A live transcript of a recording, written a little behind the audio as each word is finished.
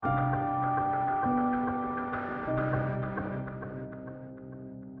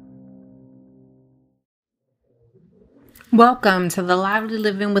Welcome to the Lively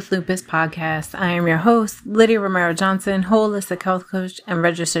Living with Lupus podcast. I am your host, Lydia Romero Johnson, holistic health coach and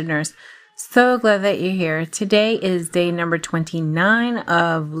registered nurse. So glad that you're here. Today is day number 29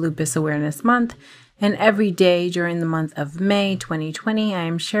 of Lupus Awareness Month, and every day during the month of May 2020, I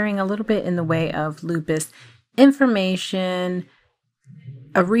am sharing a little bit in the way of lupus information,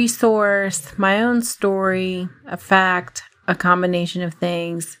 a resource, my own story, a fact, a combination of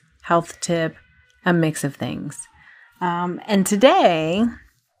things, health tip, a mix of things. And today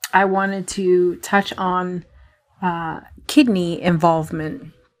I wanted to touch on kidney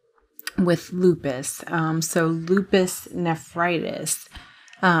involvement with lupus. So lupus nephritis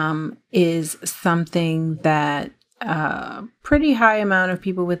is something that a pretty high amount of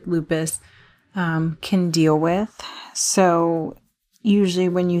people with lupus can deal with. So usually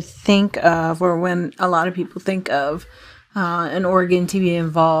when you think of, or when a lot of people think of an organ to be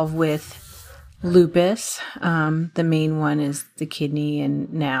involved with lupus, the main one is the kidney,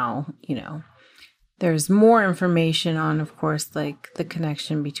 and now, there's more information on, of course, like the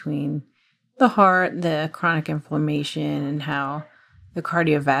connection between the heart, the chronic inflammation, and how the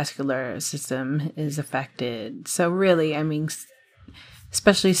cardiovascular system is affected. So really,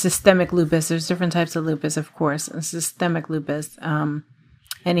 especially systemic lupus, there's different types of lupus, of course, and systemic lupus,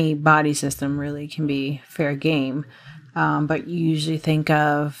 any body system really can be fair game. But you usually think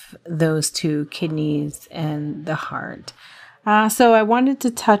of those two, kidneys and the heart. So I wanted to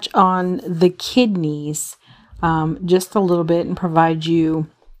touch on the kidneys just a little bit and provide you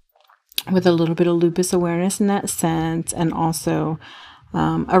with a little bit of lupus awareness in that sense, and also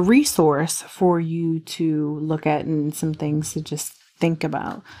a resource for you to look at and some things to just think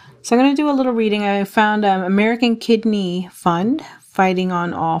about. So I'm going to do a little reading. I found American Kidney Fund, Fighting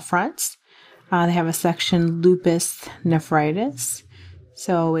on All Fronts. They have a section, Lupus Nephritis.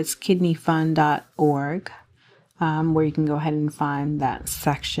 So it's kidneyfund.org, where you can go ahead and find that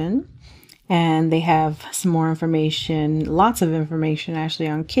section. And they have some more information, lots of information actually,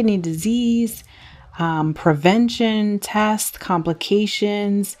 on kidney disease, prevention, tests,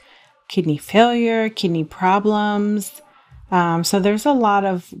 complications, kidney failure, kidney problems. So there's a lot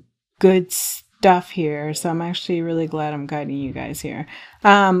of good stuff here. So I'm actually really glad I'm guiding you guys here.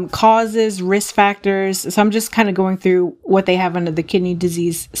 Causes, risk factors. So I'm just kind of going through what they have under the kidney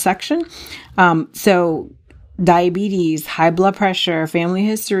disease section. So diabetes, high blood pressure, family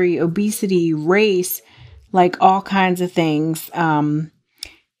history, obesity, race, like all kinds of things.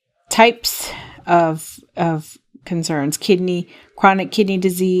 Types of concerns, chronic kidney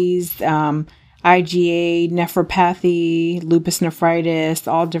disease, IgA, nephropathy, lupus nephritis,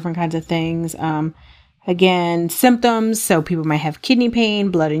 all different kinds of things. Again, symptoms. So people might have kidney pain,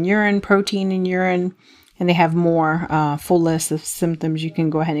 blood in urine, protein in urine, and they have more full list of symptoms you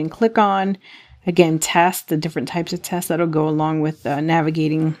can go ahead and click on. Again, tests, the different types of tests that'll go along with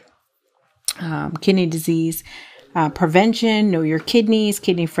navigating kidney disease. Prevention, know your kidneys,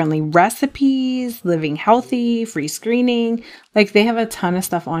 kidney-friendly recipes, living healthy, free screening. Like they have a ton of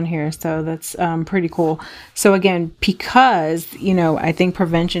stuff on here. So that's pretty cool. So again, because, I think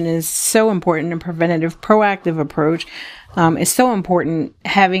prevention is so important, and preventative, proactive approach is so important.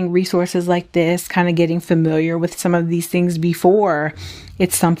 Having resources like this, kind of getting familiar with some of these things before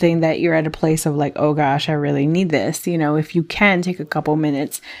it's something that you're at a place of like, oh gosh, I really need this. If you can take a couple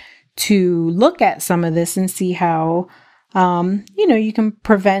minutes to look at some of this and see how, you can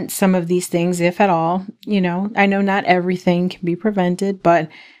prevent some of these things, if at all. I know not everything can be prevented, but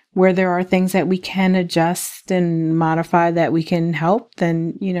where there are things that we can adjust and modify that we can help,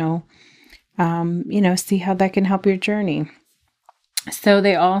 then, see how that can help your journey. So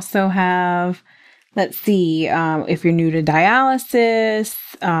they also have, let's see, if you're new to dialysis,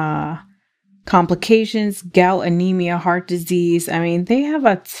 complications, gout, anemia, heart disease. They have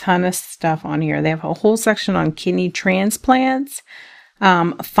a ton of stuff on here. They have a whole section on kidney transplants,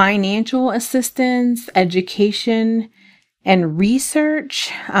 financial assistance, education, and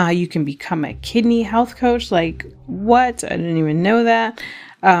research. You can become a kidney health coach. Like what? I didn't even know that.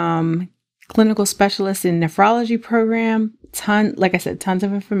 Clinical specialist in nephrology program. Like I said, tons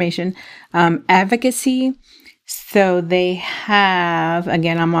of information. Advocacy. So they have,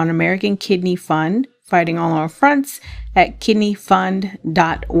 again, I'm on American Kidney Fund, Fighting on All Fronts at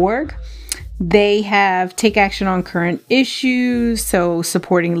kidneyfund.org. They have take action on current issues. So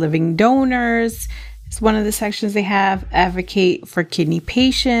supporting living donors is one of the sections they have. Advocate for kidney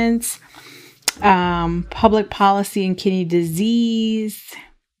patients. Public policy in kidney disease.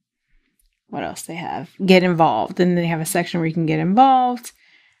 What else they have? Get involved. And they have a section where you can get involved.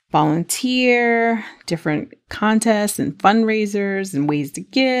 Volunteer, different contests and fundraisers and ways to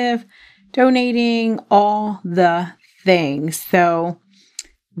give, donating, all the thing. So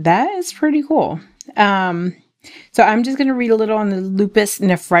that is pretty cool. So I'm just going to read a little on the lupus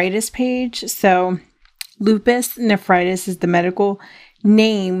nephritis page. So lupus nephritis is the medical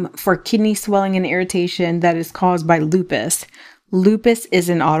name for kidney swelling and irritation that is caused by lupus. Lupus is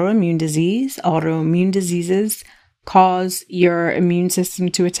an autoimmune disease. Autoimmune diseases cause your immune system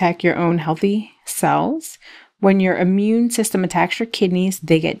to attack your own healthy cells. When your immune system attacks your kidneys,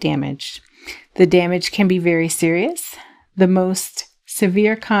 they get damaged. The damage can be very serious. The most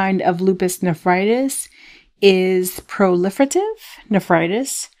severe kind of lupus nephritis is proliferative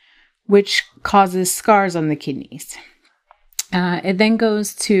nephritis, which causes scars on the kidneys. It then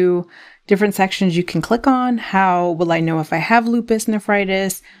goes to different sections you can click on. How will I know if I have lupus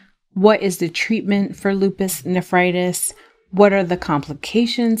nephritis? What is the treatment for lupus nephritis? What are the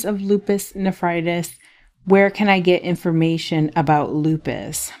complications of lupus nephritis? Where can I get information about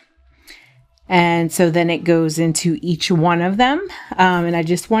lupus? And so then it goes into each one of them. And I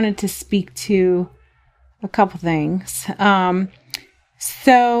just wanted to speak to a couple things.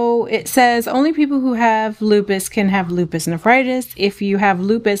 So it says only people who have lupus can have lupus nephritis. If you have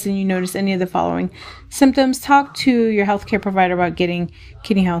lupus and you notice any of the following symptoms, talk to your healthcare provider about getting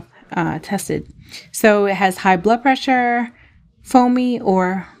kidney health tested. So it has high blood pressure, foamy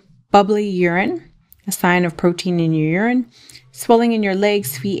or bubbly urine, a sign of protein in your urine, swelling in your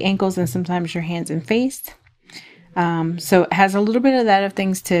legs, feet, ankles, and sometimes your hands and face. So it has a little bit of that of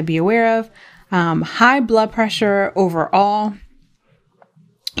things to be aware of. High blood pressure overall.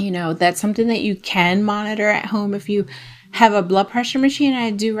 That's something that you can monitor at home if you have a blood pressure machine.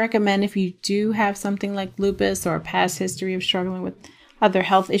 I do recommend if you do have something like lupus or a past history of struggling with other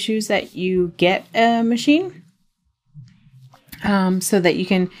health issues that you get a machine so that you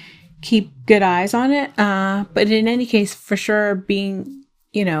can keep good eyes on it. But in any case, for sure,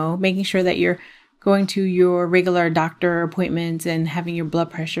 making sure that you're going to your regular doctor appointments and having your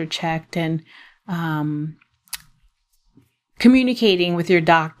blood pressure checked and communicating with your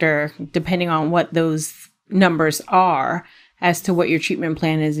doctor, depending on what those numbers are, as to what your treatment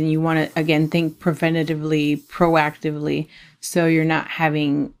plan is. And you want to, again, think preventatively, proactively, so you're not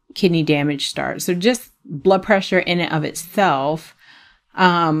having kidney damage start. So just blood pressure in and of itself,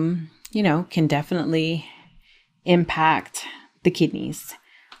 can definitely impact the kidneys.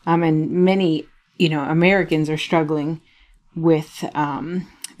 And many, Americans are struggling with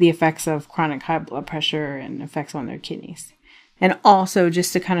the effects of chronic high blood pressure and effects on their kidneys. And also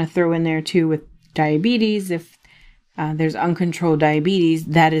just to kind of throw in there too with diabetes, if there's uncontrolled diabetes,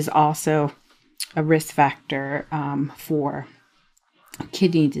 that is also a risk factor for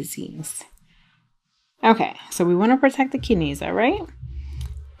kidney disease. Okay, so we want to protect the kidneys, all right?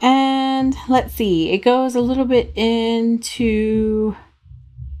 And let's see, it goes a little bit into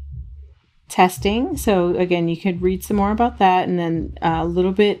testing. So again, you could read some more about that, and then a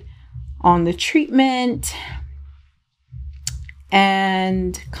little bit on the treatment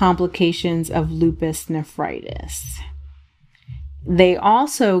and complications of lupus nephritis. They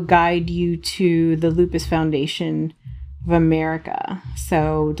also guide you to the Lupus Foundation of America,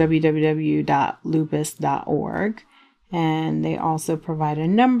 so www.lupus.org, and they also provide a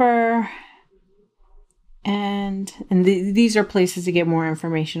number, and these are places to get more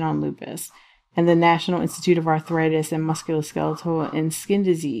information on lupus. And the National Institute of Arthritis and Musculoskeletal and Skin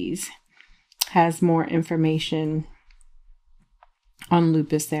Disease has more information on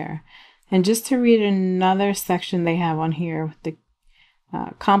lupus there. And just to read another section they have on here with the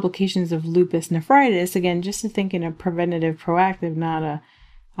complications of lupus nephritis, again, just to think in a preventative, proactive, not a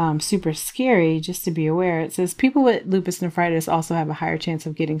super scary, just to be aware. It says people with lupus nephritis also have a higher chance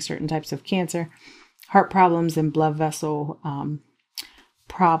of getting certain types of cancer, heart problems, and blood vessel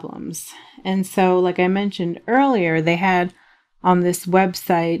problems. And so, like I mentioned earlier, they had on this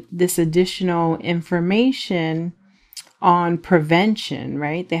website this additional information on prevention,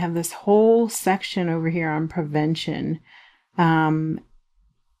 right? They have this whole section over here on prevention.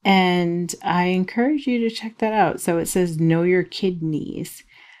 And I encourage you to check that out. So it says, know your kidneys,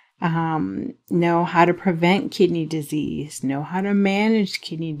 know how to prevent kidney disease, know how to manage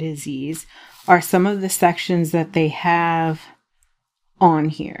kidney disease are some of the sections that they have on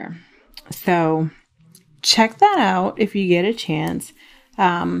here. So check that out if you get a chance.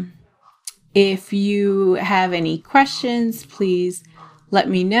 If you have any questions, please let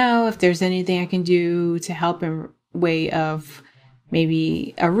me know. If there's anything I can do to help in way of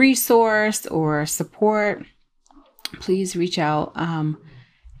maybe a resource or support, please reach out.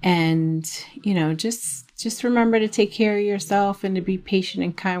 And, just remember to take care of yourself and to be patient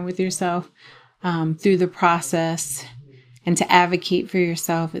and kind with yourself through the process, and to advocate for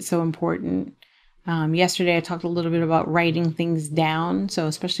yourself. It's so important. Yesterday, I talked a little bit about writing things down. So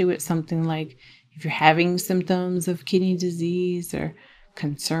especially with something like if you're having symptoms of kidney disease or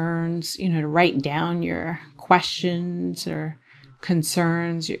concerns, to write down your questions or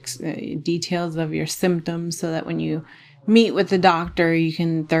concerns, your details of your symptoms, so that when you meet with the doctor, you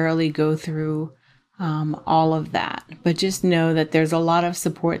can thoroughly go through all of that. But just know that there's a lot of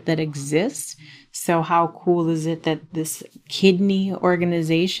support that exists. So how cool is it that this kidney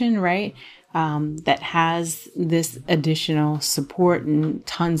organization, right, that has this additional support and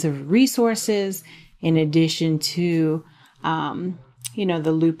tons of resources, in addition to,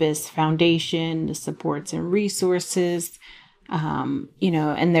 the Lupus Foundation, the supports and resources,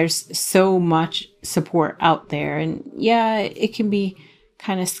 and there's so much support out there. And yeah, it can be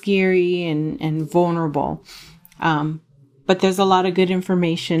kind of scary and vulnerable. But there's a lot of good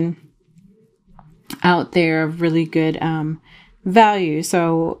information out there of really good value.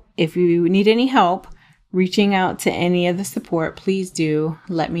 So if you need any help reaching out to any of the support, please do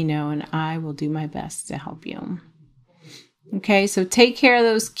let me know and I will do my best to help you. Okay, so take care of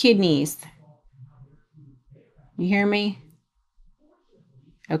those kidneys. You hear me?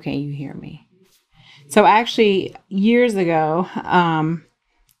 Okay, you hear me. So actually, years ago,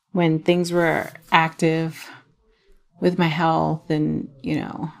 when things were active with my health and,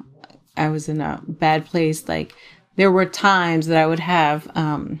 I was in a bad place, like there were times that I would have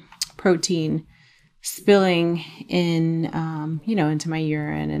protein spilling in, into my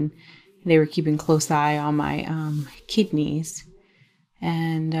urine, and they were keeping close eye on my kidneys.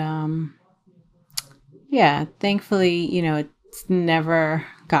 And thankfully, it's never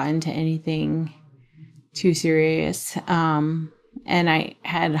gotten to anything too serious. And I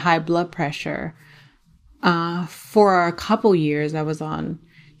had high blood pressure. For a couple years, I was on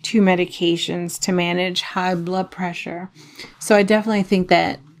 2 medications to manage high blood pressure. So I definitely think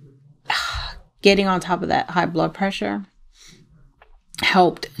that getting on top of that high blood pressure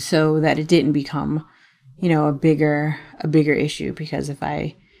helped so that it didn't become, a bigger issue. Because if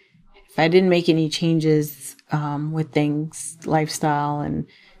I didn't make any changes with things, lifestyle and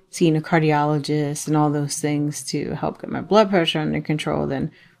seeing a cardiologist and all those things to help get my blood pressure under control,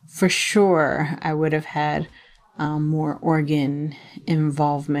 then for sure I would have had more organ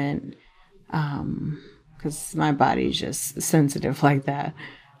involvement, because my body's just sensitive like that.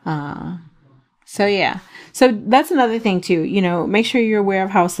 So that's another thing too, make sure you're aware of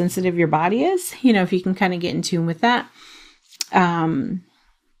how sensitive your body is, if you can kind of get in tune with that.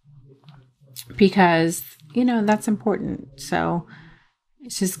 Because, that's important. So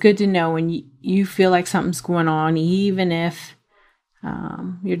it's just good to know when you feel like something's going on, even if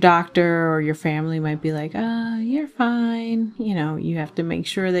your doctor or your family might be like, you're fine. You have to make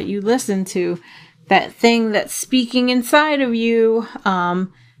sure that you listen to that thing that's speaking inside of you,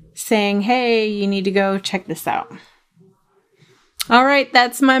 saying, hey, you need to go check this out. All right,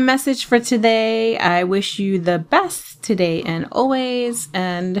 that's my message for today. I wish you the best today and always.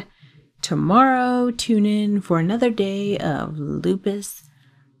 And tomorrow, tune in for another day of lupus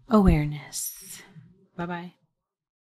awareness. Bye-bye.